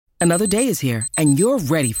Another day is here, and you're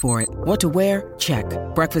ready for it. What to wear? Check.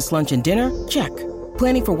 Breakfast, lunch, and dinner? Check.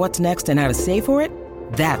 Planning for what's next and how to save for it?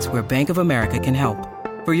 That's where Bank of America can help.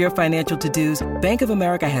 For your financial to-dos, Bank of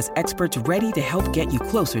America has experts ready to help get you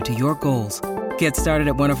closer to your goals. Get started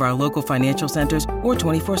at one of our local financial centers or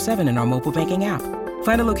 24/7 in our mobile banking app.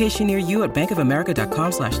 Find a location near you at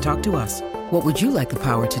bankofamerica.com/talktous. What would you like the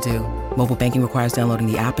power to do? Mobile banking requires downloading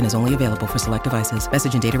the app and is only available for select devices.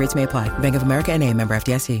 Message and data rates may apply. Bank of America N.A., member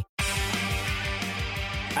FDIC.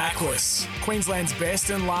 Aquis, Queensland's best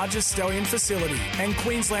and largest stallion facility and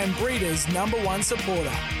Queensland breeders' #1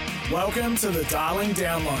 supporter. Welcome to the Darling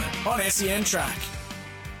Downlow on SEN Track.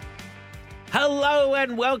 Hello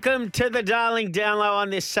and welcome to the Darling Downlow on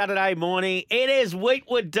this Saturday morning. It is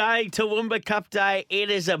Wheatwood Day, Toowoomba Cup Day.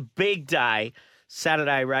 It is a big day.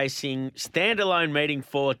 Saturday racing standalone meeting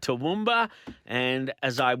for Toowoomba. And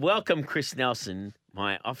as I welcome Chris Nelson,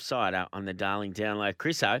 my offsider on the Darling Download,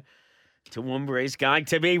 Chriso, Toowoomba is going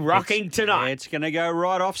to be rocking tonight. It's going to go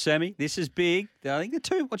right off, Sammy. This is big. I think the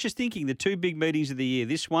two big meetings of the year,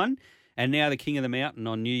 this one and now the King of the Mountain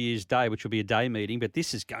on New Year's Day, which will be a day meeting. But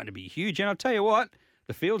this is going to be huge. And I'll tell you what,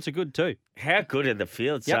 the fields are good too. How good are the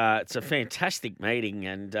fields? Yep. It's a fantastic meeting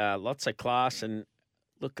and lots of class. And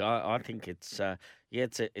look, I think it's a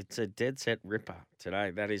dead set ripper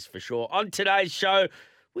today. That is for sure. On today's show,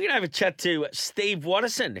 we're going to have a chat to Steve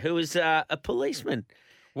Watterson, who is a policeman.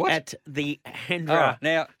 What? At the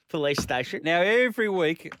Hendra police station. Now, every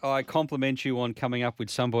week I compliment you on coming up with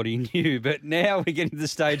somebody new, but now we're getting to the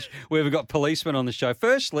stage where we've got policemen on the show.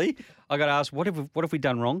 Firstly, I got to ask, what have we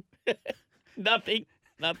done wrong? Nothing.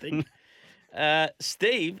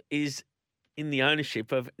 Steve is in the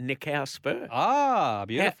ownership of Nickhouse Spur. Ah,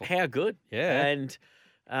 beautiful. How good. Yeah. And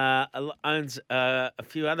owns a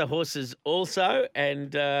few other horses also.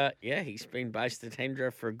 And, he's been based at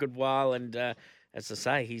Hendra for a good while. And as I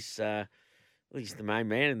say, he's the main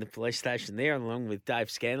man in the police station there, along with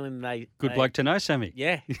Dave Scanlon. Good bloke to know, Sammy.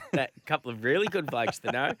 Yeah, a couple of really good blokes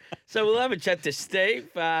to know. So we'll have a chat to Steve,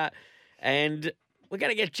 and we're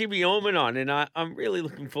going to get Jimmy Orman on, and I'm really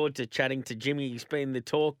looking forward to chatting to Jimmy. He's been the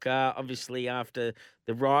talk, obviously, after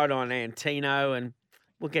the ride on Antino, and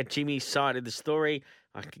we'll get Jimmy's side of the story.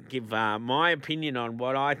 I can give my opinion on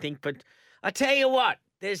what I think, but I tell you what,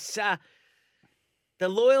 there's the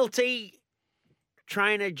loyalty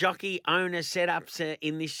trainer, jockey, owner setups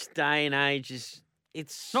in this day and age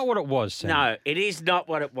it's not what it was, Sam. No, it is not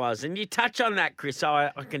what it was. And you touch on that, Chris. So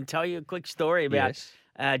I can tell you a quick story about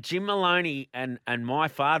Jim Maloney and my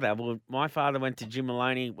father. Well, my father went to Jim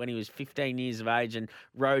Maloney when he was 15 years of age and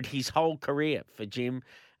rode his whole career for Jim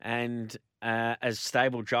and as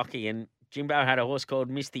stable jockey. And Jimbo had a horse called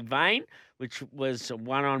Misty Vane, which was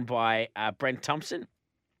won on by Brent Thompson.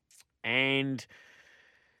 And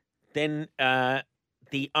then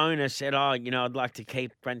the owner said, I'd like to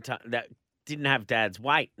keep Brent that didn't have Dad's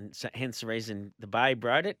weight, and so, hence the reason the Babe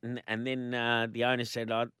rode it. And then the owner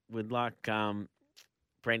said, I would like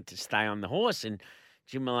Brent to stay on the horse. And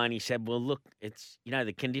Jim Maloney said, well, look, it's,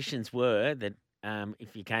 the conditions were that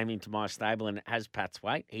if you came into my stable and it has Pat's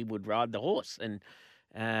weight, he would ride the horse. And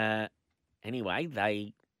anyway,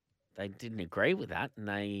 they didn't agree with that, and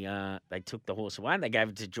they took the horse away and they gave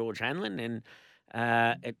it to George Hanlon, and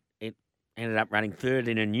it ended up running third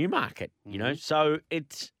in a Newmarket, So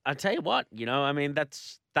I tell you what,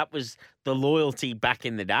 that was the loyalty back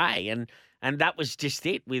in the day, and that was just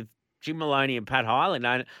it with Jim Maloney and Pat Hyland.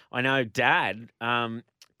 I know Dad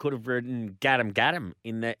could have ridden Gaddam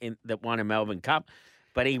in that won a Melbourne Cup,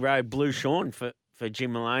 but he rode Blue Sean for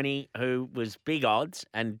Jim Maloney, who was big odds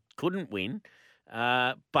and couldn't win.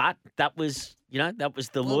 But that was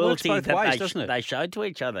the loyalty that they showed to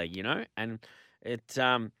each other, and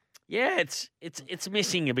it's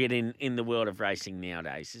missing a bit in the world of racing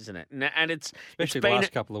nowadays, isn't it? And especially the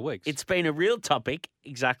last couple of weeks. It's been a real topic,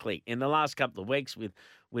 exactly, in the last couple of weeks with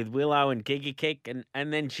Willow and Giga Kick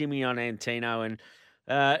and then Jimmy on Antino, and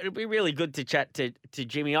it'll be really good to chat to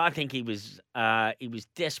Jimmy. I think he was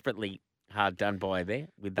desperately hard done by there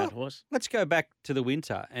with that horse. Let's go back to the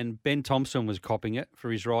winter, and Ben Thompson was copping it for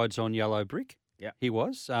his rides on Yellow Brick. Yeah, he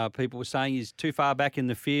was. People were saying he's too far back in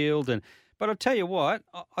the field, but I'll tell you what,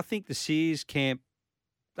 I think the Sears camp,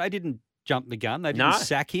 they didn't jump the gun. They didn't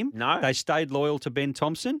sack him. No, they stayed loyal to Ben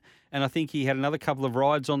Thompson, and I think he had another couple of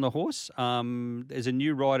rides on the horse. There's a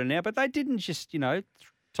new rider now, but they didn't just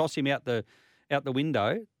toss him out the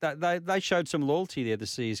window. They showed some loyalty there, the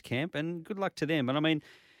Sears camp, and good luck to them. And I mean,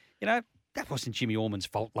 that wasn't Jimmy Orman's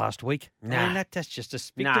fault last week. Nah. I mean, that's just a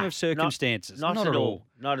victim of circumstances. Not at all.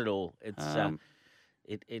 Not at all. It's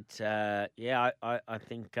I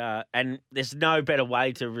think, and there's no better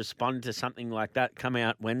way to respond to something like that. Come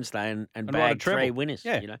out Wednesday and ride a bag treble. 3 winners.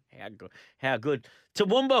 Yeah. You know, how good.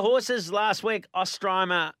 Toowoomba horses last week,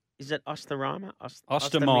 Osterheimer, is it Osterheimer?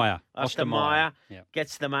 Ostermeyer. Yeah.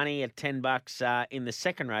 Gets the money at $10 in the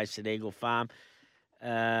second race at Eagle Farm.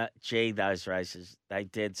 Those races, they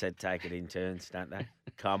dead set take it in turns, don't they?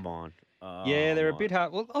 Come on. Oh, Yeah, they're a bit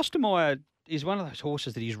hard. Well, Ostermeyer is one of those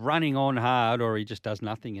horses that he's running on hard or he just does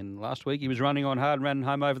nothing. And last week he was running on hard and ran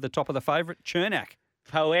home over the top of the favourite, Chernak.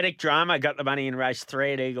 Poetic Drama got the money in race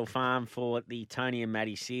 3 at Eagle Farm for the Tony and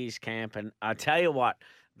Matty Sears camp. And I tell you what,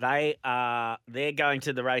 they're going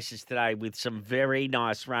to the races today with some very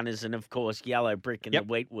nice runners and, of course, Yellow Brick and the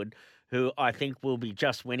Wheatwood, who I think will be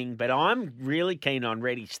just winning. But I'm really keen on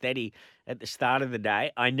Ready Steady at the start of the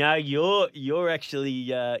day. I know you're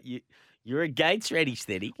actually you're against Ready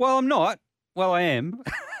Steady. Well, I'm not. Well, I am.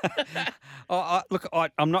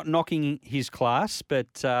 I'm not knocking his class, but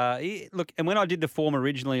look, and when I did the form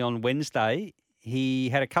originally on Wednesday, he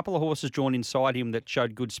had a couple of horses drawn inside him that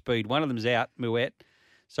showed good speed. One of them's out, Mouette,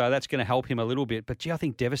 so that's going to help him a little bit. But, gee, I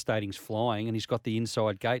think Devastating's flying, and he's got the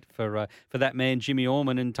inside gate for that man, Jimmy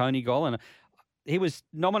Orman and Tony Gollan. He was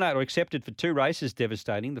nominated or accepted for 2 races,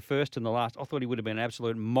 Devastating, the first and the last. I thought he would have been an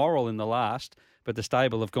absolute moral in the last, but the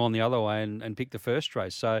stable have gone the other way and picked the first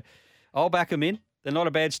race. So I'll back him in. They're not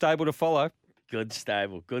a bad stable to follow. Good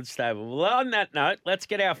stable, good stable. Well, on that note, let's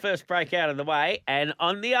get our first break out of the way. And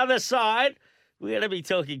on the other side, we're going to be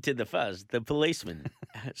talking to the fuzz, the policeman,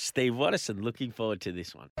 Steve Watterson. Looking forward to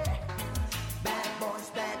this one. Bad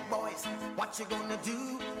boys, what you gonna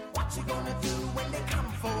do? What you gonna do when they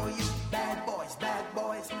come for you? Bad boys,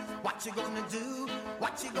 what you gonna do?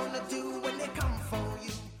 What you gonna do when they come for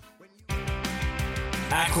you?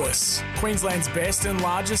 Aquis, Queensland's best and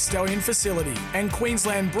largest stallion facility and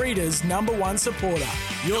Queensland breeders' #1 supporter.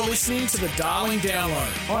 You're listening to the Darling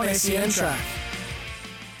Download on SEN Track.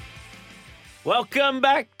 Welcome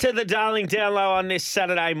back to the Darling Download on this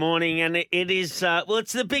Saturday morning, and it is,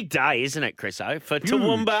 it's the big day, isn't it, Chriso? For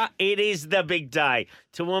Toowoomba, it is the big day.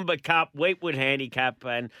 Toowoomba Cup, Wheatwood Handicap,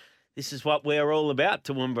 and this is what we're all about,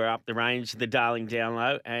 Toowoomba up the range, the Darling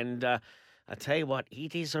Download, and I tell you what,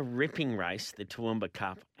 it is a ripping race, the Toowoomba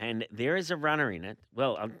Cup, and there is a runner in it.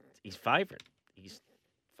 Well, his favourite,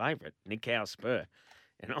 Nick Howe Spur,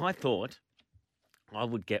 and I thought I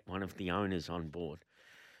would get one of the owners on board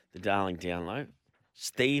the Darling Download,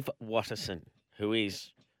 Steve Watterson, who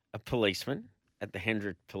is a policeman at the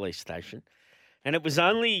Hendrick Police Station. And it was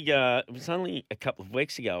only a couple of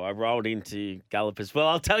weeks ago I rolled into Gallopers. Well,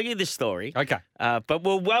 I'll tell you the story. Okay. But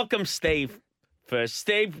we'll welcome Steve first.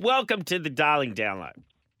 Steve, welcome to the Darling Download.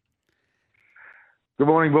 Good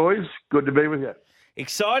morning, boys. Good to be with you.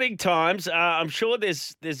 Exciting times. I'm sure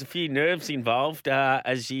there's a few nerves involved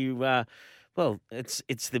as you. Well,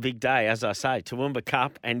 it's the big day, as I say, Toowoomba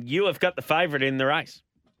Cup, and you have got the favourite in the race.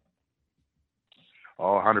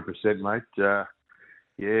 Oh, 100%, mate.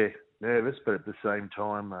 Yeah, nervous, but at the same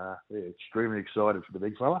time, extremely excited for the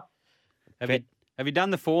big fella. Have you done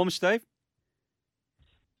the form, Steve?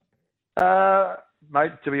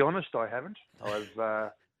 Mate, to be honest, I haven't.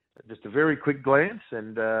 I've just a very quick glance,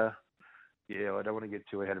 and I don't want to get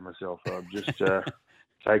too ahead of myself. So I'm just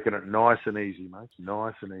taking it nice and easy, mate.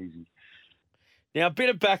 Nice and easy. Now, a bit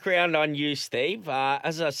of background on you, Steve.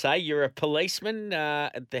 As I say, you're a policeman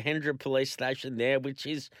at the Hendra Police Station there, which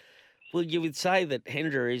is, well, you would say that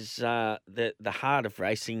Hendra is the heart of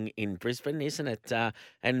racing in Brisbane, isn't it?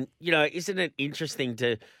 And, isn't it interesting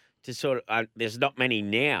to sort of, there's not many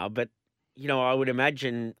now, but, I would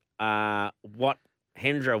imagine what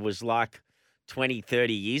Hendra was like 20,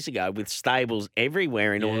 30 years ago with stables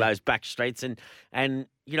everywhere in all those back streets. And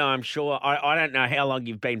I'm sure, I don't know how long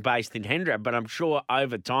you've been based in Hendra, but I'm sure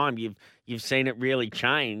over time you've seen it really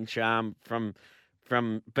change from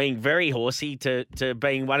being very horsey to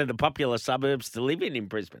being one of the popular suburbs to live in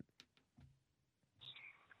Brisbane.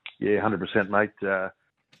 Yeah, 100%, mate.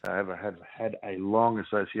 I have had a long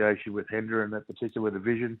association with Hendra in that particular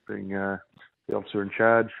division, being the officer in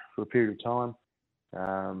charge for a period of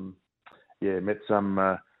time. Met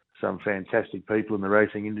some fantastic people in the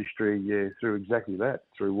racing industry through exactly that,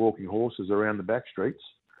 through walking horses around the back streets.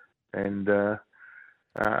 And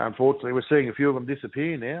unfortunately, we're seeing a few of them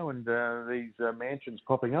disappear now, and these mansions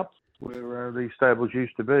popping up where these stables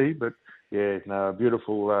used to be. But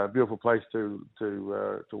beautiful place to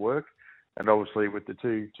work, and obviously with the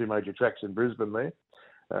two major tracks in Brisbane there,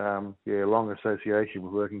 long association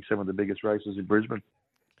with working some of the biggest races in Brisbane.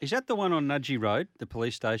 Is that the one on Nudgee Road, the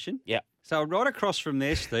police station? Yeah. So right across from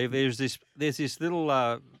there, Steve, there's this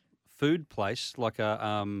little food place, like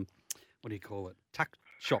a what do you call it?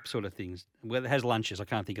 shop sort of things. Well, it has lunches. I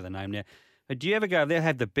can't think of the name now. Do you ever go there?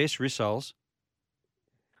 Have the best rissoles?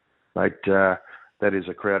 Mate, that is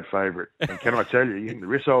a crowd favourite. And can I tell you, the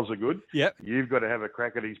rissoles are good. Yep. You've got to have a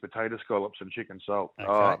crack at these potato scallops and chicken salt. Okay.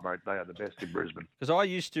 Oh, mate, they are the best in Brisbane. Because I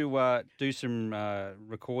used to do some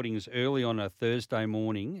recordings early on a Thursday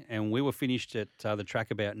morning, and we were finished at the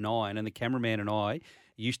track about 9, and the cameraman and I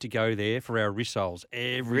used to go there for our rissoles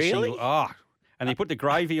every single... And they put the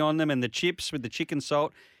gravy on them and the chips with the chicken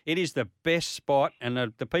salt. It is the best spot, and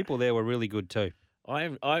the people there were really good too.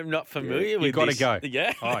 I'm not familiar with You've got this. to go.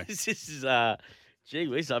 Yeah. Oh. This is gee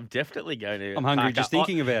whiz, I'm definitely going to. I'm hungry just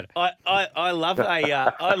thinking about it. I love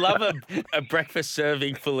a breakfast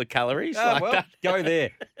serving full of calories like that. Go there.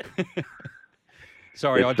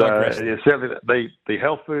 Sorry, I digress. Certainly the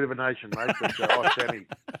health food of a nation, mate. But,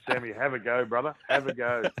 Sammy, have a go, brother. Have a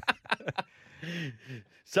go.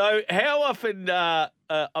 So, how often?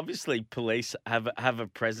 Obviously, police have a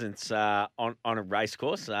presence on a race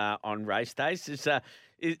course on race days.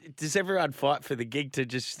 Does everyone fight for the gig to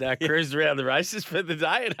just cruise around the races for the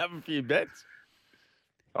day and have a few bets?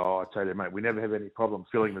 Oh, I tell you, mate, we never have any problem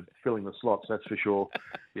filling the slots. That's for sure.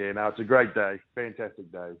 Yeah, no, it's a great day,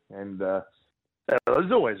 fantastic day, and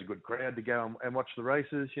there's always a good crowd to go and watch the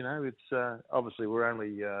races. You know, it's obviously we're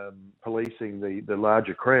only policing the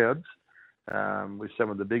larger crowds with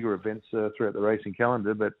some of the bigger events throughout the racing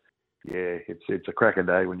calendar, but yeah, it's a cracker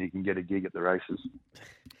day when you can get a gig at the races.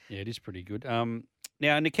 Yeah, it is pretty good.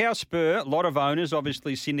 Now, in the Cow Spur, a lot of owners,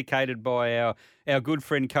 obviously syndicated by our good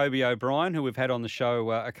friend Kobe O'Brien, who we've had on the show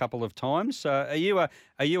a couple of times. Are you a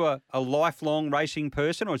lifelong racing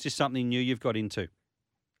person, or is this something new you've got into?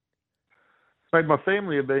 Mate, my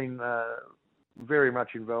family have been very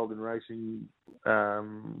much involved in racing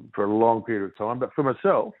for a long period of time, but for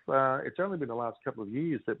myself, it's only been the last couple of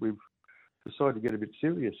years that we've decided to get a bit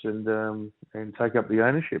serious and take up the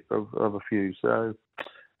ownership of a few. So,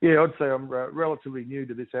 yeah, I'd say I'm relatively new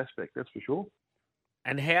to this aspect, that's for sure.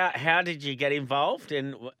 And how did you get involved?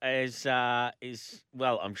 And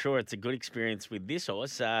well, I'm sure it's a good experience with this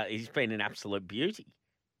horse. He's been an absolute beauty.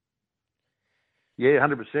 Yeah,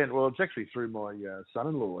 100%. Well, it's actually through my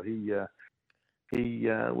son-in-law.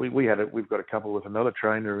 We've got a couple with another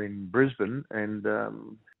trainer in Brisbane, and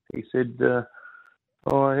he said, how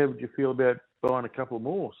would you feel about buying a couple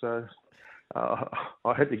more? So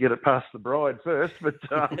I had to get it past the bride first, but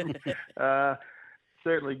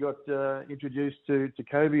certainly got introduced to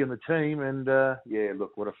Kobe and the team, and yeah,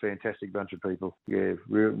 look, what a fantastic bunch of people. Yeah,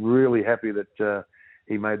 really happy that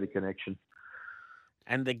he made the connection.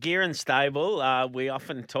 And the Gearin stable, we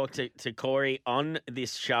often talk to Corey on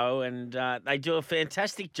this show, and they do a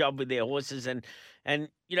fantastic job with their horses. And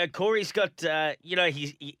you know, Corey's got,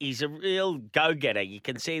 he's a real go-getter. You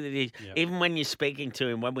can see that even when you're speaking to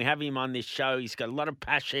him, when we have him on this show, he's got a lot of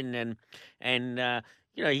passion and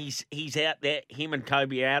he's out there. Him and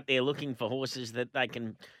Kobe are out there looking for horses that they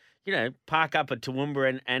can, park up at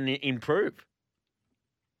Toowoomba and improve.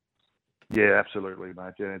 Yeah, absolutely,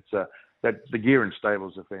 mate. Yeah, it's the Gearin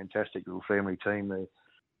stable's a fantastic little family team.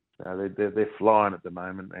 They're flying at the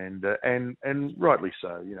moment, and rightly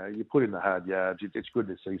so. You know, you put in the hard yards. It's good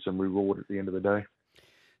to see some reward at the end of the day.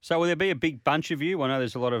 So will there be a big bunch of you? I know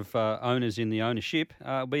there's a lot of owners in the ownership.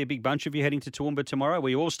 Will be a big bunch of you heading to Toowoomba tomorrow?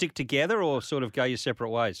 Will you all stick together or sort of go your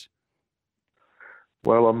separate ways?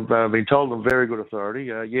 Well, I've been told on very good authority.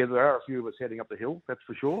 Yeah, there are a few of us heading up the hill, that's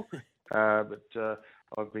for sure. But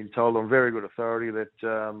I've been told on very good authority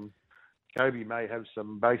that Kobe may have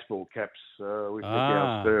some baseball caps with the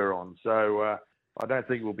Cow Spur on. So I don't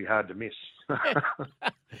think it will be hard to miss.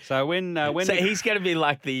 So when he's going to be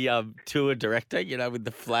like the tour director, with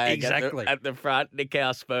the flag exactly at the front, the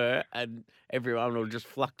Cow Spur, and everyone will just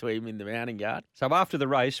flock to him in the mounting yard. So after the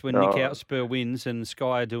race, when Nick Outspur wins and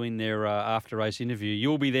Sky are doing their after-race interview,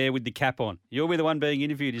 you'll be there with the cap on. You'll be the one being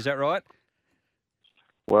interviewed, is that right?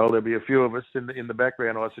 Well, there'll be a few of us in the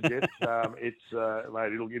background, I suggest.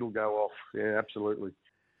 Mate, it'll go off. Yeah, absolutely.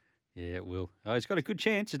 Yeah, it will. Oh, he's got a good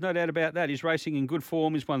chance. There's no doubt about that. He's racing in good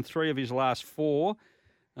form. He's won 3 of his last 4.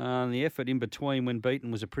 The effort in between when beaten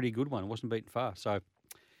was a pretty good one. It wasn't beaten far. So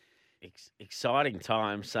exciting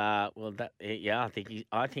times. I think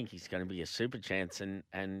he's going to be a super chance, and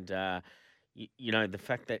the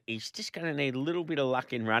fact that he's just going to need a little bit of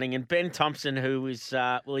luck in running. And Ben Thompson, who is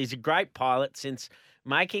he's a great pilot since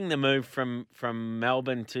making the move from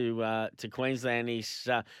Melbourne to Queensland. He's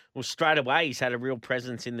straight away he's had a real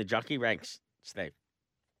presence in the jockey ranks, Steve.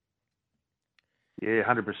 Yeah,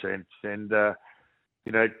 100%.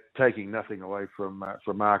 And taking nothing away from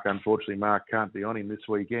Mark. Unfortunately, Mark can't be on him this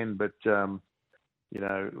weekend, but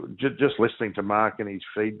just listening to Mark and his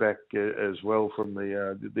feedback as well from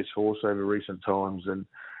this horse over recent times,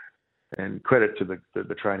 and credit to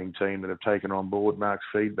the training team that have taken on board Mark's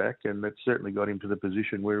feedback, and that's certainly got him to the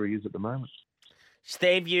position where he is at the moment.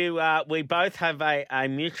 Steve, we both have a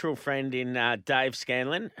mutual friend in Dave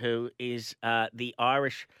Scanlon, who is the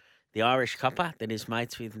Irish copper that is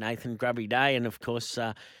mates with Nathan Grubby Day, and of course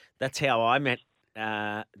that's how I met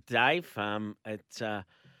Dave.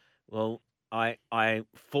 I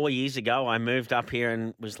 4 years ago I moved up here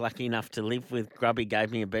and was lucky enough to live with Grubby.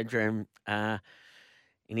 Gave me a bedroom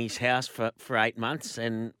in his house for 8 months,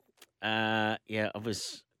 and it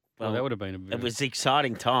was that would have been it was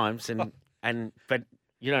exciting times, but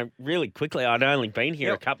really quickly, I'd only been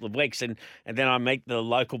here a couple of weeks, and then I meet the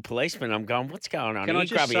local policeman. I'm going, what's going on here,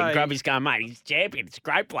 Grubby? And Grubby's going, mate, he's champion. It's a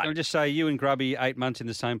great place. Can I just say, you and Grubby 8 months in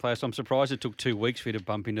the same place. I'm surprised it took 2 weeks for you to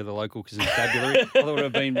bump into the local constabulary. I thought it would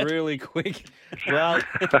have been really quick. Well,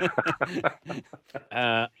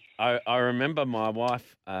 I remember my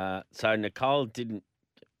wife, so Nicole didn't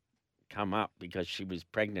come up because she was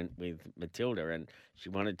pregnant with Matilda and she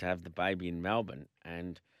wanted to have the baby in Melbourne,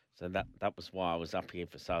 and so that was why I was up here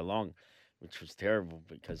for so long, which was terrible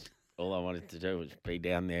because all I wanted to do was be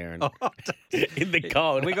down there and in the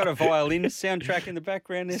cold. We got a violin soundtrack in the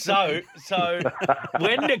background there. So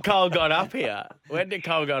when Nicole got up here,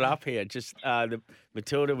 just the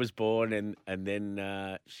Matilda was born, and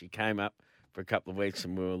then she came up for a couple of weeks,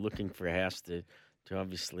 and we were looking for a house to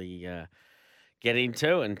obviously get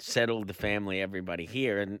into and settle the family, everybody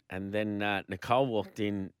here, and then Nicole walked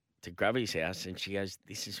in to Grubby's house, and she goes,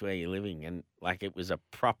 "This is where you're living," and like it was a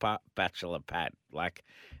proper bachelor pad,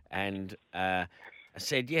 and I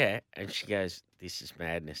said, "Yeah," and she goes, "This is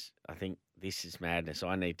madness. I think this is madness.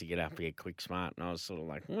 I need to get up here quick, smart," and I was sort of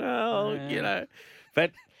like, "Well,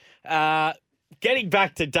 but getting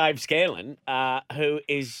back to Dave Scanlon, who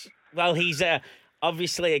is he's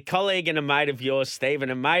obviously a colleague and a mate of yours, Steve,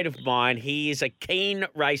 and a mate of mine. He is a keen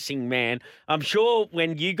racing man. I'm sure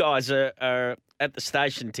when you guys are at the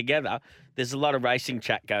station together, there's a lot of racing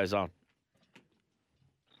chat goes on.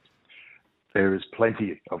 There is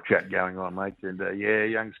plenty of chat going on, mate. And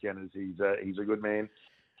young Scanners, he's a good man.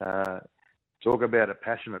 Talk about a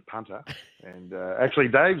passionate punter. And actually,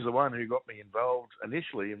 Dave's the one who got me involved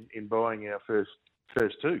initially in buying our first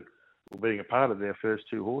two, or being a part of our first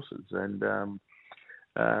two horses. And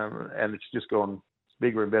it's just gone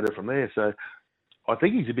bigger and better from there. So I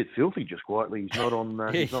think he's a bit filthy, just quietly. He's not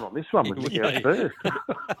on. He's not on this one with Nick out first.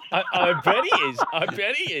 I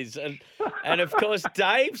bet he is. And of course,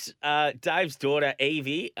 Dave's daughter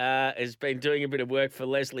Evie has been doing a bit of work for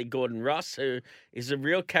Leslie Gordon-Ross, who is a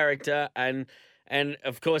real character. And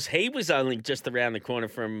of course, he was only just around the corner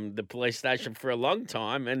from the police station for a long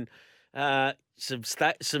time. And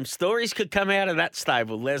some stories could come out of that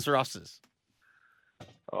stable, Les Ross's.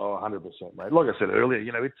 Oh, 100%, mate. Like I said earlier,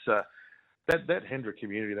 it's that Hendra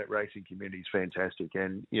community, that racing community is fantastic.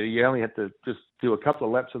 And, you only have to just do a couple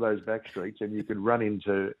of laps of those back streets and you can run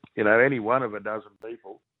into, any one of a dozen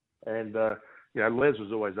people. And, Les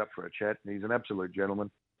was always up for a chat, and he's an absolute gentleman.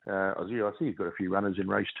 I see he's got a few runners in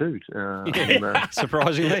race two.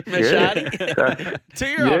 Surprisingly. Machadi.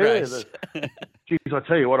 2-year-old race. Geez, I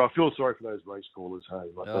tell you what, I feel sorry for those race callers, hey,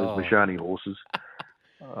 those Mashani horses.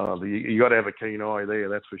 You got to have a keen eye there,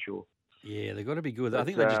 that's for sure. Yeah, they've got to be good. I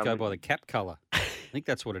think they just go by the cap colour. I think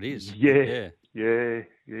that's what it is. Yeah. You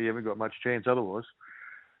haven't got much chance otherwise.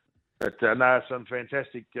 But some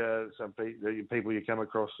fantastic people you come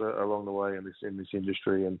across along the way in this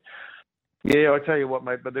industry, and I tell you what,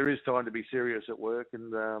 mate. But there is time to be serious at work,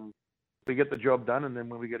 and we get the job done. And then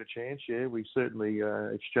when we get a chance, we certainly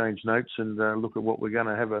exchange notes and look at what we're going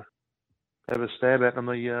to have a stab at on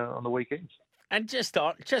the weekends. And just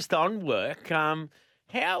on work,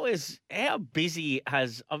 how busy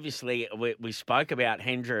has, obviously we spoke about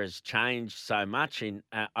Hendra has changed so much in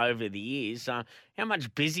over the years. How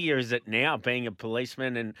much busier is it now being a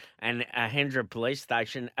policeman and a Hendra police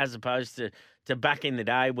station as opposed to back in the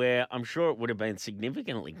day where I'm sure it would have been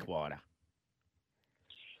significantly quieter?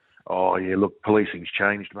 Oh yeah, look, policing's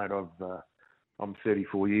changed, mate. I'm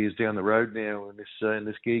 34 years down the road now in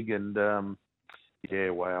this gig, and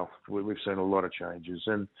wow, we've seen a lot of changes,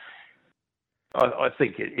 and I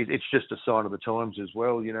think it's just a sign of the times as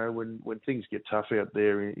well. When things get tough out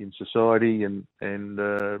there in society and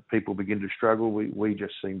people begin to struggle, we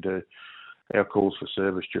just seem to, our calls for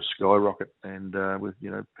service just skyrocket, and with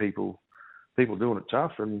people doing it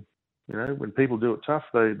tough, and when people do it tough,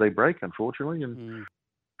 they break, unfortunately, and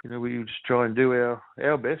we just try and do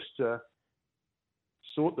our best to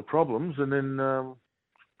sort the problems, and then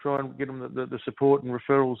try and get them the support and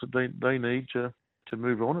referrals that they need to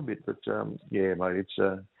move on a bit. But yeah, mate,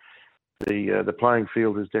 it's the playing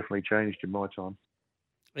field has definitely changed in my time.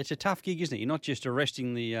 It's a tough gig, isn't it? You're not just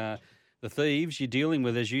arresting the thieves. You're dealing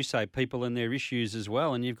with, as you say, people and their issues as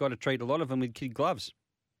well, and you've got to treat a lot of them with kid gloves.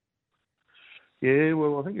 Yeah,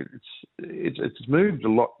 well, I think it's moved a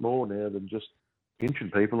lot more now than just pinching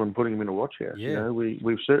people and putting them in a watch house. Yeah. You know,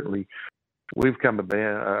 we've come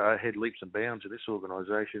ahead leaps and bounds in this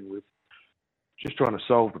organisation with just trying to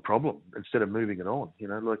solve the problem instead of moving it on. You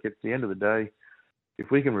know, like at the end of the day, if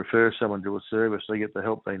we can refer someone to a service, they get the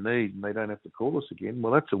help they need, and they don't have to call us again,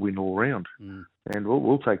 well, that's a win all round. And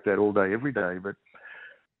we'll take that all day, every day. But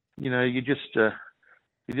you know, you just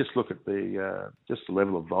look at the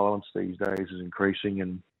level of violence these days is increasing,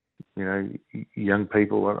 and you know, young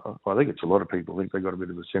people. I think it's a lot of people think they've got a bit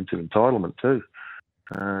of a sense of entitlement too.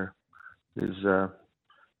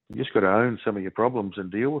 You just got to own some of your problems and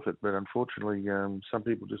deal with it. But unfortunately, some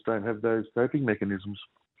people just don't have those coping mechanisms.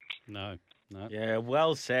 No. Yeah,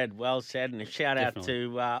 well said. And a shout out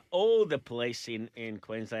to all the police in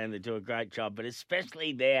Queensland that do a great job, but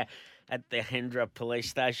especially there at the Hendra Police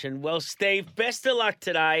Station. Well, Steve, best of luck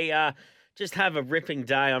today. Just have a ripping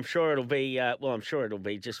day. I'm sure it'll be. I'm sure it'll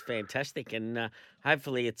be just fantastic, and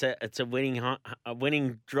hopefully it's a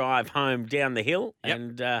winning drive home down the hill.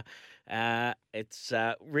 Yep. And it's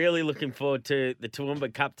really looking forward to the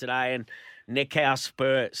Toowoomba Cup today and Neckhouse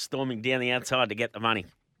Spur storming down the outside to get the money.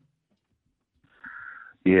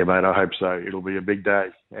 Yeah, mate, I hope so. It'll be a big day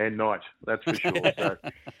and night, that's for sure. So,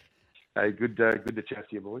 hey, good to chat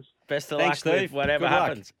to you, boys. Best of luck with whatever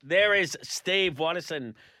happens. There is Steve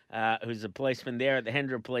Watterson, who's a policeman there at the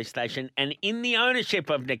Hendra Police Station, and in the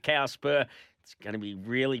ownership of Neckhouse Spur. It's going to be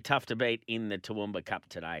really tough to beat in the Toowoomba Cup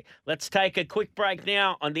today. Let's take a quick break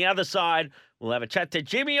now. On the other side, we'll have a chat to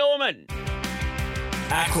Jimmy Orman.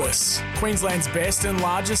 Aquis, Queensland's best and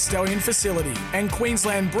largest stallion facility and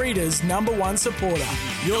Queensland Breeders' #1 supporter.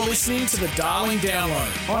 You're listening to the Darling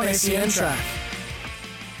Download on SEN Track.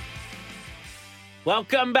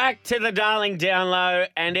 Welcome back to the Darling Download,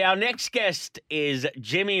 and our next guest is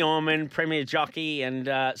Jimmy Orman, Premier Jockey and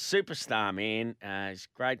superstar, man. He's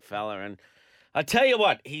a great fella, and I tell you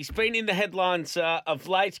what, he's been in the headlines of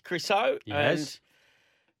late, Chriso. Yes. And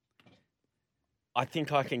I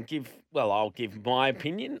think I can I'll give my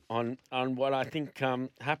opinion on what I think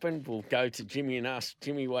happened. We'll go to Jimmy and ask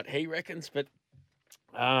Jimmy what he reckons. But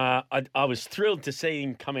I was thrilled to see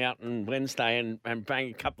him come out on Wednesday and bang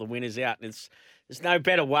a couple of winners out. And there's no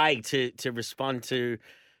better way to respond to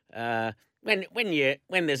when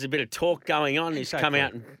there's a bit of talk going on. Is come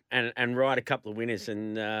out and ride a couple of winners,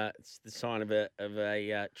 and it's the sign of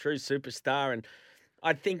a true superstar. And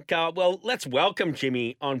I think, let's welcome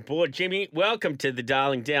Jimmy on board. Jimmy, welcome to the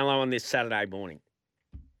Darling Download on this Saturday morning.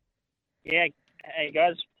 Yeah. Hey,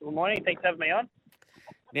 guys. Good morning. Thanks for having me on.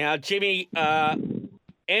 Now, Jimmy,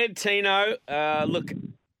 Antino, look,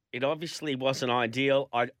 it obviously wasn't ideal.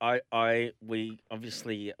 We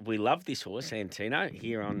love this horse, Antino,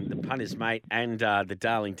 here on the Punters Mate and the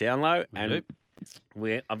Darling Download. And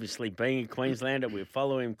we're obviously being a Queenslander, we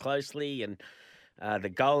follow him closely, and the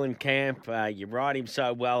Golden Camp, you ride him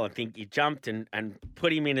so well. I think you jumped and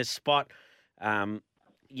put him in a spot.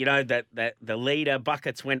 You know, that the leader,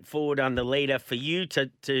 Buckets went forward on the leader. For you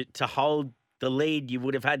to hold the lead, you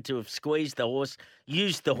would have had to have squeezed the horse,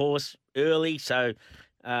 used the horse early. So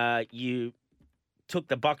you took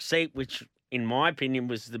the box seat, which in my opinion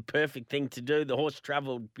was the perfect thing to do. The horse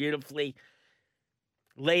travelled beautifully.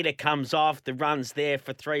 Leader comes off, the run's there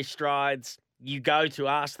for 3 strides. You go to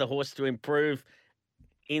ask the horse to improve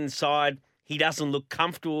inside. He doesn't look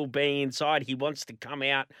comfortable being inside. He wants to come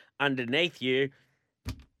out underneath you.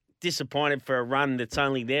 Disappointed for a run that's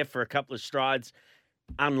only there for a couple of strides.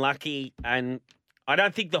 Unlucky. And I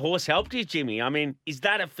don't think the horse helped you, Jimmy. I mean, is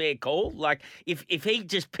that a fair call? Like, if he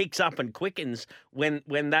just picks up and quickens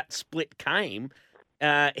when that split came,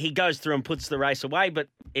 he goes through and puts the race away. But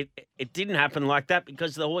it didn't happen like that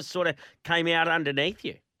because the horse sort of came out underneath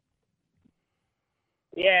you.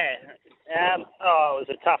 Yeah. It was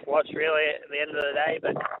a tough watch, really, at the end of the day.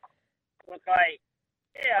 But look, I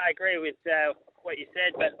agree with what you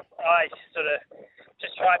said, but I sort of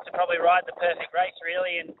just tried to probably ride the perfect race,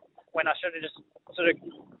 really, and when I should have just sort of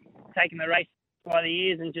taken the race by the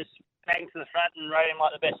ears and just banged to the front and rode him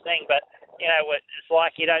like the best thing. But, you know, it's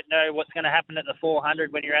like you don't know what's going to happen at the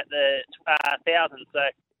 400 when you're at the 1,000. So,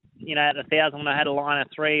 you know, at the 1,000 when I had a line of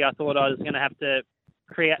 3, I thought I was going to have to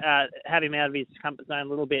have him out of his comfort zone a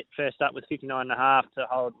little bit. First up was 59.5 to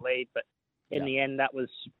hold lead, but in the end that was,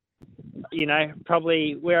 you know,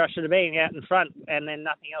 probably where I should have been, out in front, and then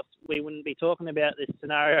nothing else. We wouldn't be talking about this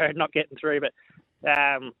scenario not getting through. But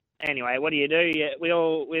anyway, what do?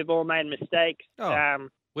 We've all made mistakes. Oh,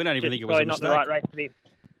 we don't even think it was a mistake. Not the right race to be.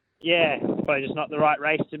 Yeah, probably just not the right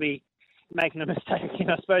race to be making a mistake in,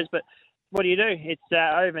 I suppose. But what do? It's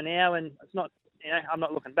over now, and it's not. I'm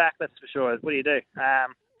not looking back. That's for sure. What do?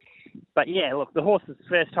 But yeah, look, the horse's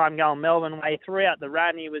first time going Melbourne way. Throughout the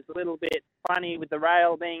run, he was a little bit funny with the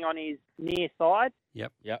rail being on his near side.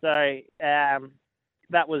 Yep. So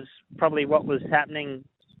that was probably what was happening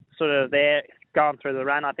sort of there going through the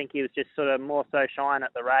run. I think he was just sort of more so shying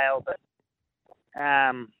at the rail. But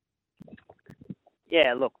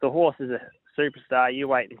yeah, look, the horse is a superstar. You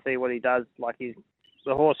wait and see what he does. Like the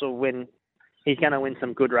horse will win. He's going to win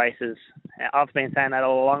some good races. I've been saying that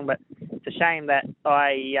all along, but it's a shame that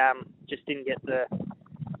I just didn't get the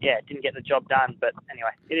job done. But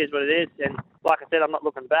anyway, it is what it is. And like I said, I'm not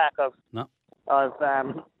looking back. Shit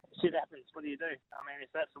happens. What do you do? I mean,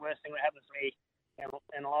 if that's the worst thing that happens to me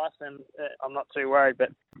in life, then I'm not too worried.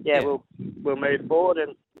 But yeah. we'll move forward,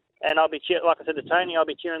 and I'll be like I said to Tony, I'll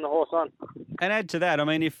be cheering the horse on. And add to that, I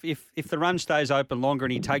mean, if the run stays open longer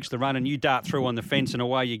and he takes the run and you dart through on the fence and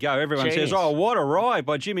away you go, everyone says, "Oh, what a ride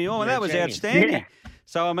by Jimmy Orman! That was outstanding." Yeah.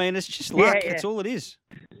 So I mean, it's just luck. Yeah. That's all it is.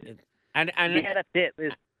 And that's it.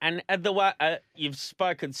 And the way you've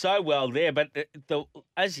spoken so well there, but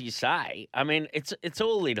as you say, I mean, it's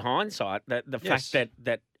all in hindsight. The fact that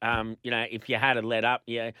if you had to let up,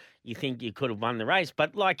 you think you could have won the race.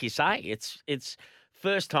 But like you say, it's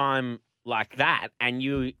first time like that, and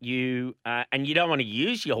you don't want to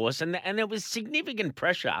use your horse, and there was significant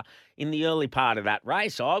pressure in the early part of that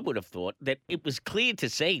race. I would have thought that it was clear to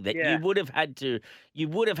see that you would have had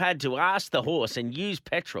to ask the horse and use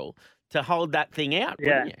petrol to hold that thing out,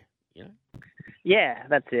 wouldn't you? Yeah,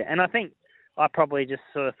 that's it. And I think I probably just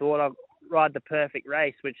sort of thought I'd ride the perfect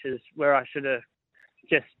race, which is where I should have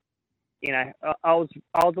just, I was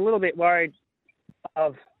a little bit worried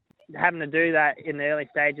of having to do that in the early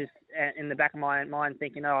stages, in the back of my mind,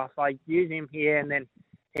 thinking, if I use him here and then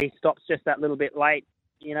he stops just that little bit late,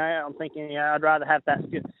 I'm thinking, I'd rather have that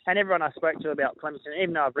skill. And everyone I spoke to about Clemson,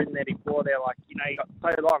 even though I've ridden there before, they're like, you got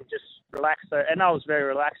so long, just relax. So, and I was very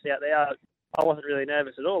relaxed out there. I wasn't really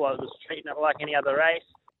nervous at all. I was treating it like any other race.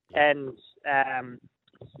 And, I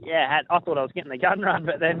thought I was getting the gun run,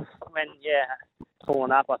 but then when,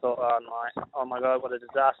 pulling up, I thought, oh my God, what a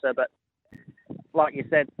disaster. But like you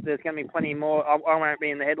said, there's going to be plenty more. I won't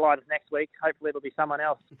be in the headlines next week. Hopefully it'll be someone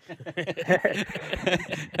else.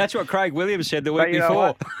 That's what Craig Williams said the week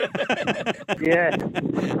before. Yeah.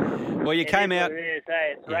 Well, you came out.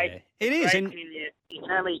 It's great. It is. And you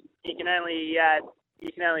can only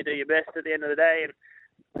do your best at the end of the day, and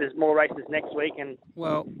there's more races next week, and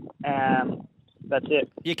that's it.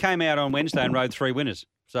 You came out on Wednesday and rode 3 winners.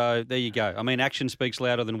 So there you go. I mean, action speaks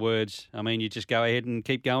louder than words. I mean, you just go ahead and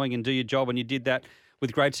keep going and do your job, and you did that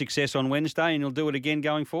with great success on Wednesday, and you'll do it again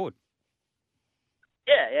going forward.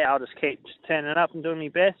 Yeah, I'll just keep turning up and doing my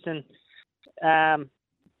best, and and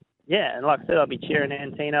like I said, I'll be cheering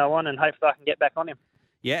Antino on, and hopefully I can get back on him.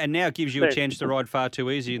 Yeah, and now it gives you a chance to ride Far Too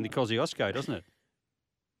Easy in the Kosciuszko, doesn't it?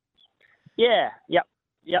 Yeah, yep.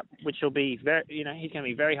 Which will be very, he's going to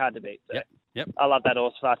be very hard to beat. So Yep. I love that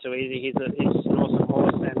horse, Far Too Easy. He's an awesome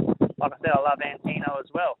horse, and like I said, I love Antino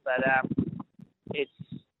as well. But it's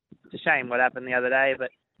a shame what happened the other day.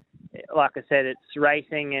 But like I said, it's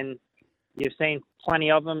racing, and you've seen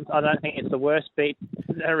plenty of them. I don't think it's the worst beat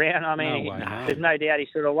around. I mean, there's no doubt he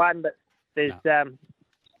should have won, but there's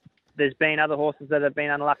been other horses that have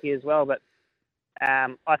been unlucky as well. But I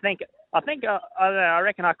don't know. I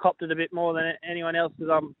reckon I copped it a bit more than anyone else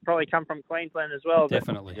because I'm probably come from Queensland as well.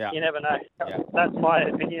 Definitely, You never know. Yeah. That's my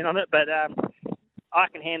opinion on it, but I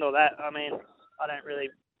can handle that. I mean, I don't really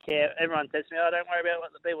care. Everyone says to me, "Oh, don't worry about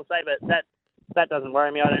what the people say," but that doesn't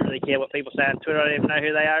worry me. I don't really care what people say on Twitter. I don't even know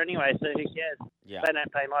who they are anyway, so who cares? Yeah. They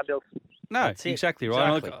don't pay my bills. No, exactly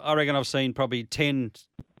right. Exactly. I reckon I've seen probably 10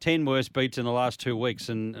 worse beats in the last 2 weeks,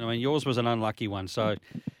 and I mean yours was an unlucky one. So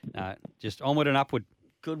just onward and upward.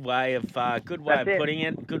 Good way of putting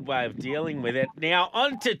it. Good way of dealing with it. Now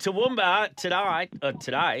on to Toowoomba tonight.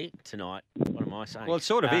 What am I saying? Well, it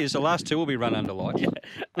sort of is. The last 2 will be run under lights.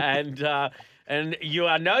 Yeah. And you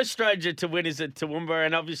are no stranger to winners at Toowoomba,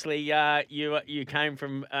 and obviously you came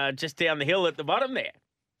from just down the hill at the bottom there.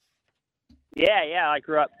 Yeah. I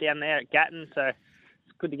grew up down there at Gatton, so it's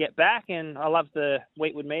good to get back. And I love the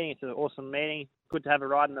Wheatwood meeting. It's an awesome meeting. Good to have a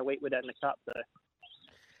ride in the Wheatwood and the Cup. So.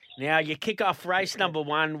 Now, you kick off race number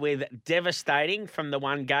 1 with Devastating from the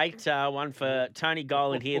 1 gate, one for Tony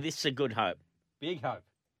Goland here. This is a good hope. Big hope.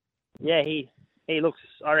 Yeah, he looks,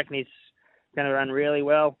 I reckon he's going to run really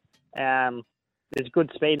well. There's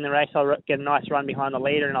good speed in the race. I'll get a nice run behind the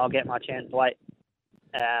leader, and I'll get my chance late.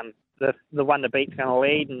 the one to beat's going to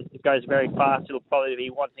lead, and it goes very fast. It'll probably be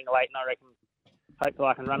wanting late, and I reckon hopefully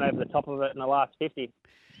I can run over the top of it in the last 50.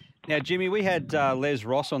 Now, Jimmy, we had Les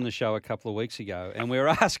Ross on the show a couple of weeks ago, and we were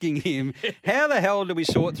asking him, how the hell do we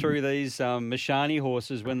sort through these Mashani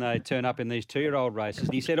horses when they turn up in these 2-year-old races?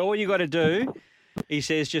 And he said, all you got to do, he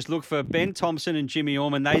says, just look for Ben Thompson and Jimmy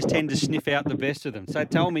Orman. They tend to sniff out the best of them. So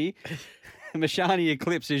tell me, Mashani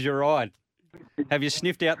Eclipse is your ride. Have you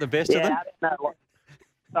sniffed out the best of them?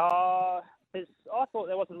 I thought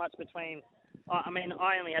there wasn't much between. I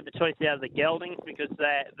I only had the choice out of the geldings because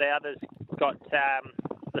the others got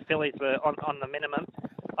the fillies were on the minimum.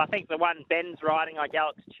 I think the one Ben's riding, I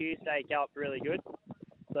galloped Tuesday, galloped really good.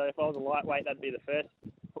 So if I was a lightweight, that'd be the first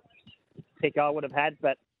pick I would have had.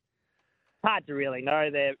 But it's hard to really know.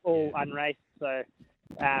 They're all unraced, so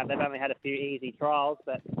they've only had a few easy trials.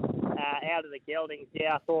 But out of the geldings,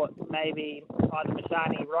 I thought maybe either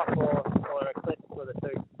Mashani, Rock or Eclipse were the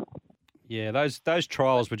two. Yeah, those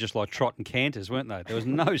trials were just like trot and canters, weren't they? There was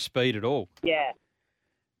no speed at all. Yeah.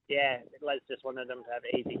 Les just wanted them to have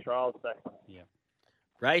easy trials. So. Yeah.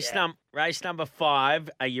 Race number 5.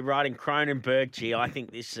 Are you riding Cronenberg? Gee, I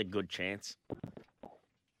think this is a good chance.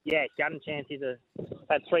 Yeah, gun chance. I've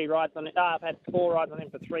had 3 rides on it. I've had 4 rides on him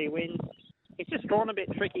for 3 wins. He's just drawn a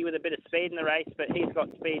bit tricky with a bit of speed in the race, but he's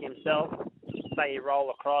got speed himself. Say you roll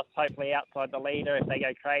across, hopefully outside the leader. If they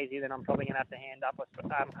go crazy, then I'm probably going to have to hand up. I'm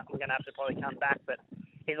going to have to probably come back. But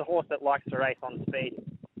he's a horse that likes to race on speed.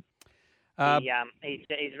 He's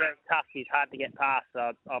very tough. He's hard to get past.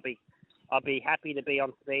 So I'll be happy to be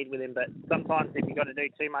on speed with him. But sometimes if you've got to do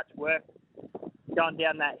too much work, going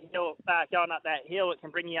down that hill, going up that hill, it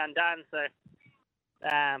can bring you undone. So,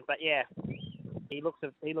 but yeah, he looks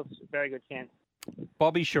a very good chance.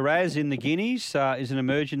 Bobby Shiraz in the Guineas is an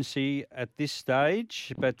emergency at this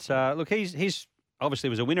stage. But look, he's obviously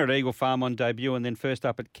was a winner at Eagle Farm on debut and then first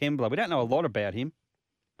up at Kembla. We don't know a lot about him.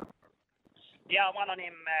 Yeah, I won on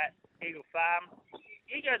him at Eagle Farm.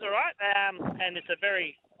 He goes all right, and it's a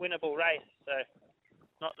very winnable race. So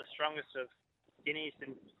not the strongest of Guineas,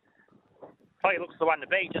 and probably looks the one to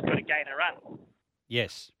beat. Just got to gain a run.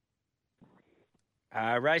 Yes.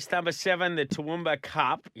 Race number 7, the Toowoomba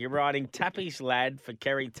Cup. You're riding Tappy's Lad for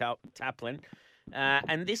Kerry Taplin.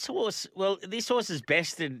 And this horse is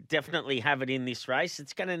best to definitely have it in this race.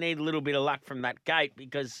 It's going to need a little bit of luck from that gate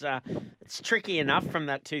because it's tricky enough from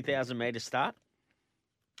that 2,000-metre start.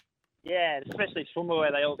 Yeah, especially Toowoomba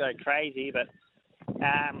where they all go crazy. But,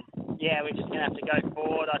 we're just going to have to go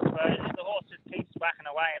forward, I suppose. The horse just keeps whacking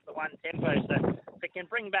away at the one tempo. So if it can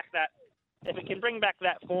bring back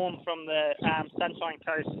that form from the Sunshine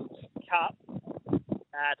Coast Cup,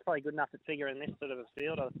 it's probably good enough to figure in this sort of a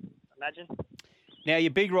field, I imagine. Now,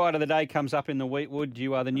 your big ride of the day comes up in the Wheatwood.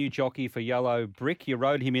 You are the new jockey for Yellow Brick. You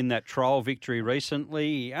rode him in that trial victory recently.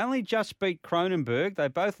 He only just beat Cronenberg. They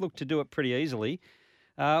both look to do it pretty easily.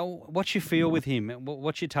 What's your feel with him?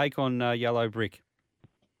 What's your take on Yellow Brick?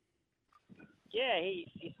 Yeah, he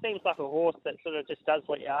seems like a horse that sort of just does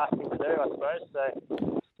what you ask him to do, I suppose. So,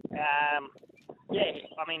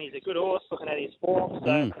 he's a good horse looking at his form.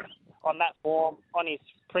 So, on his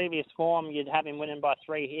previous form, you'd have him winning by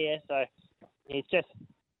 3 here. So, he's just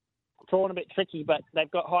drawn a bit tricky, but they've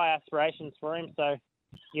got high aspirations for him. So,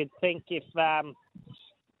 you'd think if,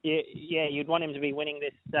 you'd want him to be winning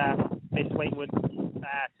this Wheatwood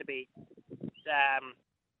to be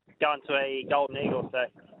going to a Golden Eagle. So,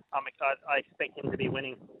 I expect him to be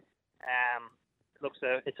winning. Looks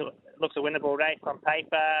a winnable race on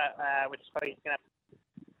paper, which is probably going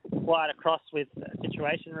to fly it across with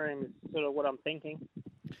Situation Room is sort of what I'm thinking.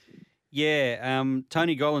 Yeah,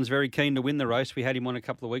 Tony Gollan's very keen to win the race. We had him on a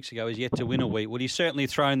couple of weeks ago. He's yet to win a Wheatwood. He's certainly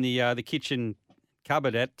thrown the kitchen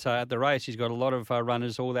cupboard at the race. He's got a lot of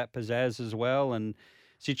runners, all that pizzazz as well, and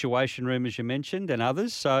Situation Room, as you mentioned, and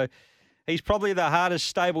others. So he's probably the hardest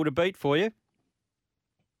stable to beat for you.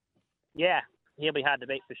 Yeah, he'll be hard to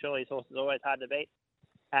beat for sure. His horse is always hard to beat.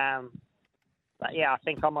 But yeah, I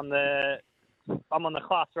think I'm on the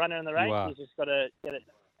class runner in the race. He's just got to get it.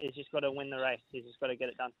 He's just got to win the race. He's just got to get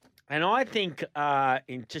it done. And I think,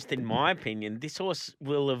 in my opinion, this horse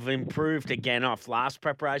will have improved again off last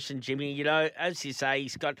preparation, Jimmy. You know, as you say,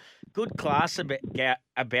 he's got good class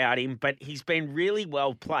about him, but he's been really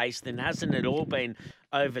well placed and hasn't at all been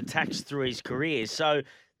overtaxed through his career. So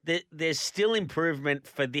there's still improvement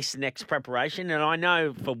for this next preparation, and I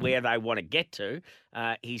know for where they want to get to,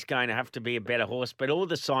 he's going to have to be a better horse. But all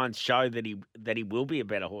the signs show that he will be a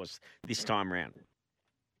better horse this time round.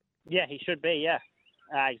 Yeah, he should be. Yeah,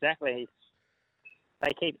 exactly.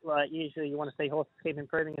 They keep usually you want to see horses keep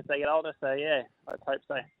improving as they get older. So yeah, I hope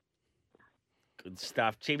so. Good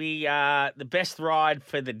stuff, Jimmy. The best ride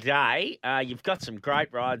for the day. You've got some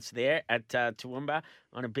great rides there at Toowoomba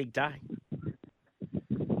on a big day.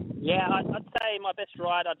 Yeah, I'd say my best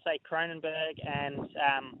ride, I'd say Cronenberg and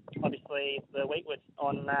obviously the Wheatwood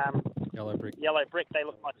on Yellow Brick. Yellow Brick. They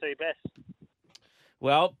look my two best.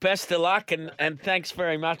 Well, best of luck, and thanks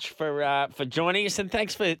very much for joining us, and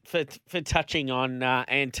thanks for touching on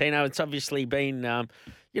Antino. It's obviously been,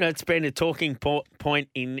 it's been a talking point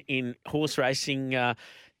in horse racing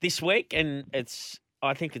this week, and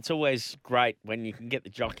I think it's always great when you can get the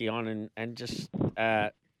jockey on and just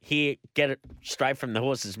get it straight from the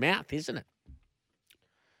horse's mouth, isn't it?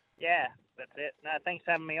 Yeah, that's it. No, thanks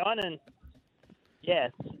for having me on, and yeah,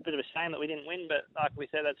 it's a bit of a shame that we didn't win, but like we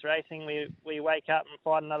said, that's racing. We wake up and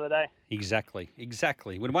fight another day. Exactly.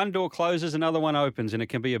 When one door closes, another one opens, and it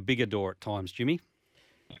can be a bigger door at times, Jimmy.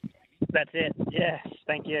 That's it. Yeah,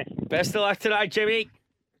 thank you. Best of luck today, Jimmy.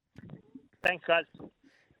 Thanks, guys.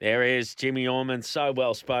 There is Jimmy Orman, so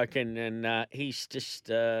well spoken, and he's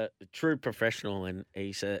just a true professional, and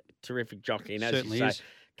he's a terrific jockey. And as Certainly you say, is.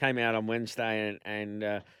 came out on Wednesday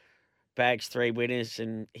and bags 3 winners,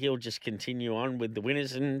 and he'll just continue on with the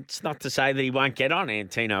winners. And it's not to say that he won't get on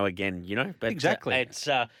Antino again, but Exactly. It's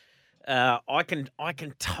I can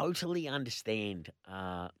totally understand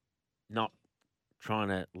not trying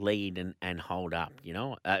to lead and hold up.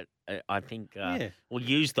 I think we'll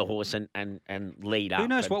use the horse and lead up. Who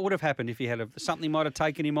knows what would have happened if he had something might have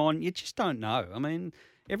taken him on? You just don't know. I mean,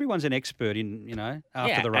 everyone's an expert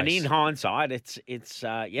after the race. And in hindsight, it's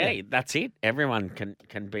that's it. Everyone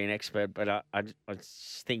can be an expert, but I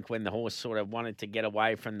just think when the horse sort of wanted to get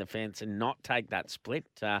away from the fence and not take that split,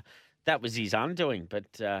 that was his undoing.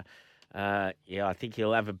 But I think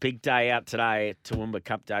he'll have a big day out today at Toowoomba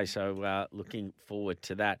Cup Day. So looking forward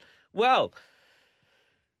to that. Well,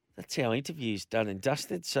 that's our interview's done and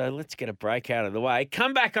dusted, so let's get a break out of the way.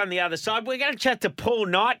 Come back on the other side. We're going to chat to Paul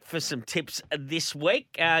Knight for some tips this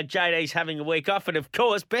week. JD's having a week off, and of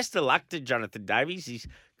course, best of luck to Jonathan Davies. He's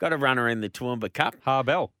got a runner in the Toowoomba Cup.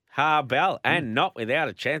 Harbell, and not without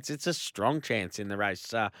a chance. It's a strong chance in the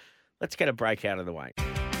race. Let's get a break out of the way.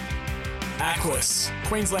 Aquis,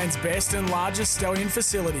 Queensland's best and largest stallion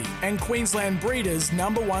facility and Queensland breeders'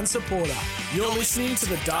 #1 supporter. You're listening to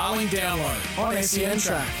the Darling Download on SEN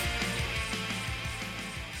Track.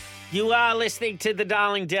 You are listening to the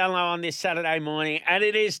Darling Download on this Saturday morning, and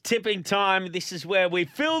it is tipping time. This is where we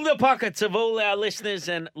fill the pockets of all our listeners,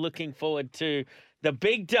 and looking forward to the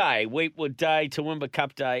big day, Wheatwood Day, Toowoomba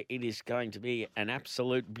Cup Day. It is going to be an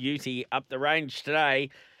absolute beauty up the range today.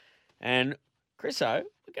 And Chriso,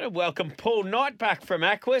 we're going to welcome Paul Knight back from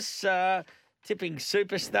Aquis, tipping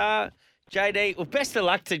superstar. JD, well, best of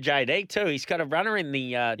luck to JD too. He's got a runner in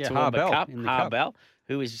the Toowoomba Cup, Harbell,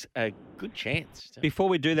 who is a good chance. Before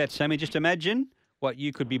we do that, Sammy, just imagine what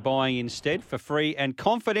you could be buying instead. For free and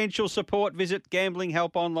confidential support, visit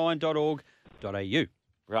gamblinghelponline.org.au.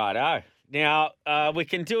 Righto. Now, we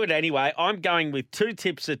can do it anyway. I'm going with 2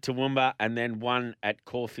 tips at Toowoomba and then 1 at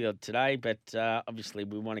Caulfield today, but obviously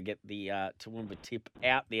we want to get the Toowoomba tip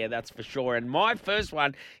out there, that's for sure. And my first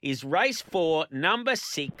one is race 4, number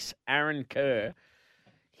 6, Aaron Kerr.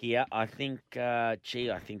 Here, I think, I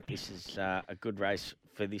think this is a good race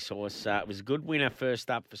for this horse. It was a good winner first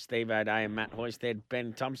up for Steve O'Day and Matt Hoysted.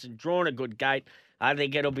 Ben Thompson drawn a good gate. I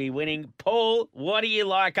think it'll be winning. Paul, what do you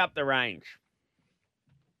like up the range?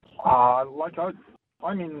 I've gone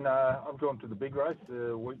to the big race,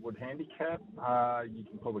 the Wheatwood Handicap. You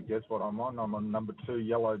can probably guess what I'm on. I'm on number 2,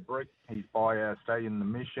 Yellow Brick. He's by our stadium, The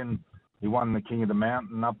Mission. He won the King of the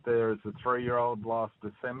Mountain up there as a 3-year-old last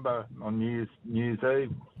December on New Year's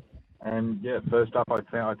Eve. And yeah, first up, I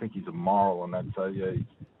think he's a moral on that. So yeah,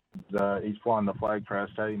 he's flying the flag for our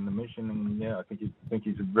stadium, The Mission, and yeah, I think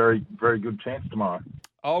he's a very, very good chance tomorrow.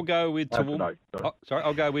 I'll go with Toowoomba.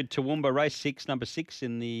 I'll go with Toowoomba race 6, number 6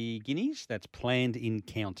 in the Guineas. That's Planned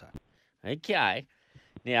Encounter. Okay.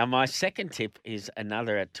 Now, my second tip is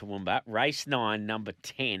another at Toowoomba. Race 9, number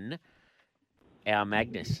 10, Our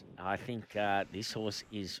Magnus. I think this horse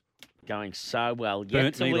is going so well.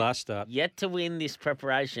 Last start. Yet to win this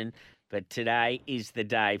preparation, but today is the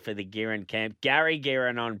day for the Guerin camp. Gary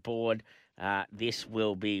Guerin on board. This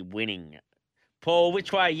will be winning. Paul,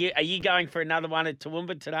 which way are you? Are you going for another one at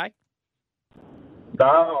Toowoomba today?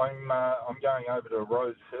 No, I'm going over to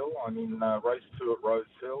Rose Hill. I'm in race 2 at Rose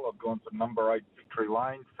Hill. I've gone for number 8, Victory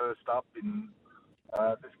Lane, first up in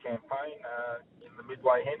this campaign in the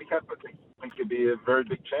Midway Handicap. I think it'd be a very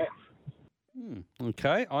big chance.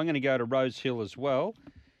 Okay, I'm going to go to Rose Hill as well.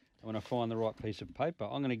 When I find the right piece of paper,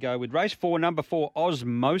 I'm going to go with race 4, number 4,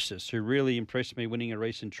 Osmosis, who really impressed me winning a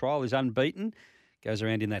recent trial. Is unbeaten. goes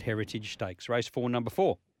around in that Heritage Stakes. Race 4, number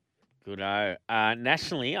 4. Good-o.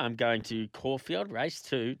 Nationally, I'm going to Caulfield, race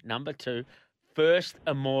 2, number 2, First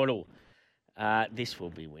Immortal. This will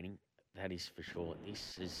be winning. That is for sure.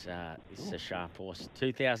 This is a sharp horse.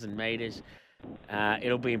 2,000 metres.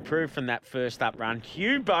 It'll be improved from that first up run.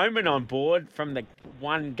 Hugh Bowman on board from the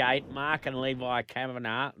one gate. Mark and Levi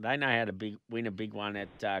Kavanagh. They know how to win a big one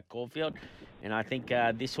at Caulfield. And I think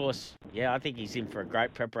this horse, I think he's in for a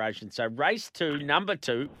great preparation. So race 2, number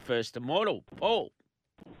 2, First Immortal. Paul.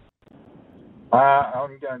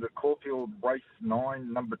 I'm going to Caulfield, race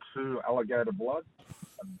 9, number 2, Alligator Blood.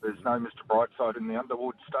 There's no Mr. Brightside in the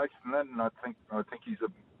Underwood Stakes and that, and I think he's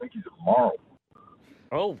a moral.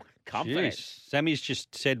 Oh, confident. Jeez. Sammy's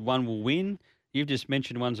just said one will win. You've just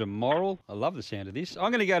mentioned one's a moral. I love the sound of this.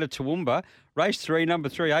 I'm going to go to Toowoomba, race 3, number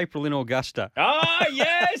 3, April in Augusta. Oh,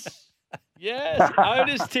 yes. Yes.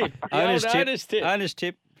 Owner's tip. Owner's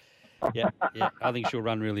tip. Yeah. I think she'll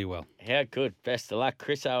run really well. How good. Best of luck,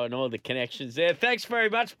 Chriso, and all the connections there. Thanks very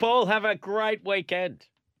much, Paul. Have a great weekend.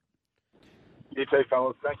 You too,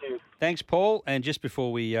 fellas. Thank you. Thanks, Paul. And just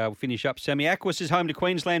before we finish up, Sammy, Aquis is home to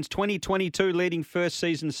Queensland's 2022 leading first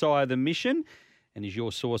season sire, The Mission, and is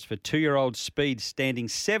your source for 2-year-old speed standing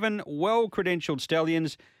 7 well-credentialed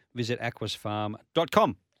stallions. Visit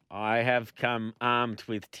aquasfarm.com. I have come armed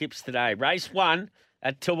with tips today. Race 1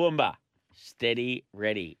 at Toowoomba. Steady,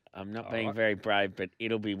 ready. I'm not being very brave, but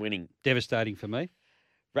it'll be winning. Devastating for me.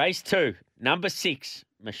 Race 2, number 6,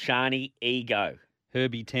 Mashani Ego.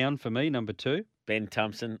 Herbie Town for me, number 2. Ben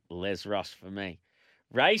Thompson, Les Ross for me.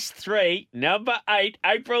 Race 3, number 8,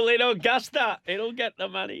 April in Augusta. It'll get the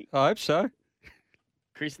money. I hope so.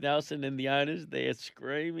 Chris Nelson and the owners, they'll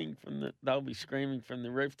be screaming from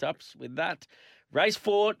the rooftops with that. Race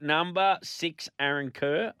 4, number 6, Aaron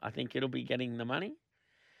Kerr. I think it'll be getting the money.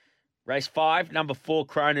 Race 5, number 4,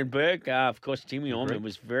 Cronenberg. Of course, Jimmy Orman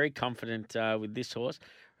was very confident with this horse.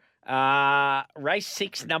 Race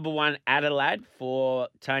 6, number 1, Adelaide for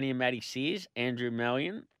Tony and Matty Sears, Andrew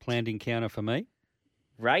Mellion. Planned encounter for me.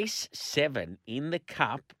 Race 7 in the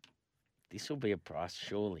Cup. This will be a price,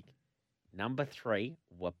 surely. Number 3,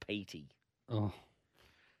 Wapiti. Oh.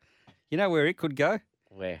 You know where it could go?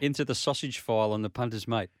 Where? Into the sausage file on the punter's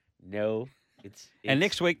mate. No. And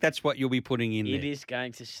next week, that's what you'll be putting in there. It is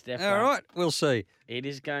going to step up. All right, we'll see. It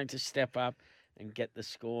is going to step up and get the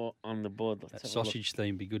score on the board. That sausage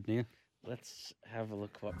theme be good now. Let's have a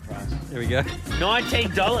look what price. There we go.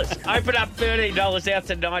 $19. Open up $13 out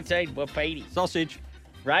to 19. Wapiti. Sausage.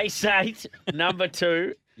 Race 8, number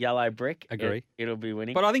 2, Yellow Brick. Agree. It'll be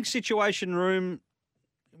winning. But I think Situation Room,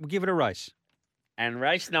 we'll give it a race. And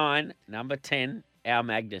race 9, number 10, Our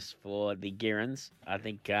Magnus for the Girons. I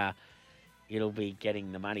think it'll be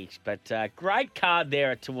getting the money. But great card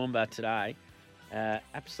there at Toowoomba today.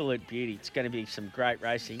 Absolute beauty. It's going to be some great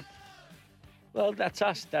racing. Well, that's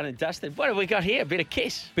us, done and dusted. What have we got here? A bit of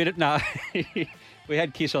Kiss. No. We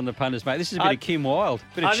had Kiss on the punters, mate. This is a bit of Kim Wilde.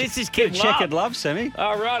 This is Kim Wilde. Checkered love, Sammy.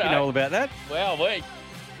 All right. You know all about that.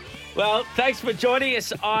 Well, thanks for joining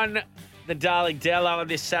us on the Darling Downlow on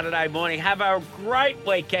this Saturday morning. Have a great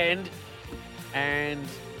weekend and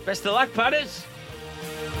best of luck, punters.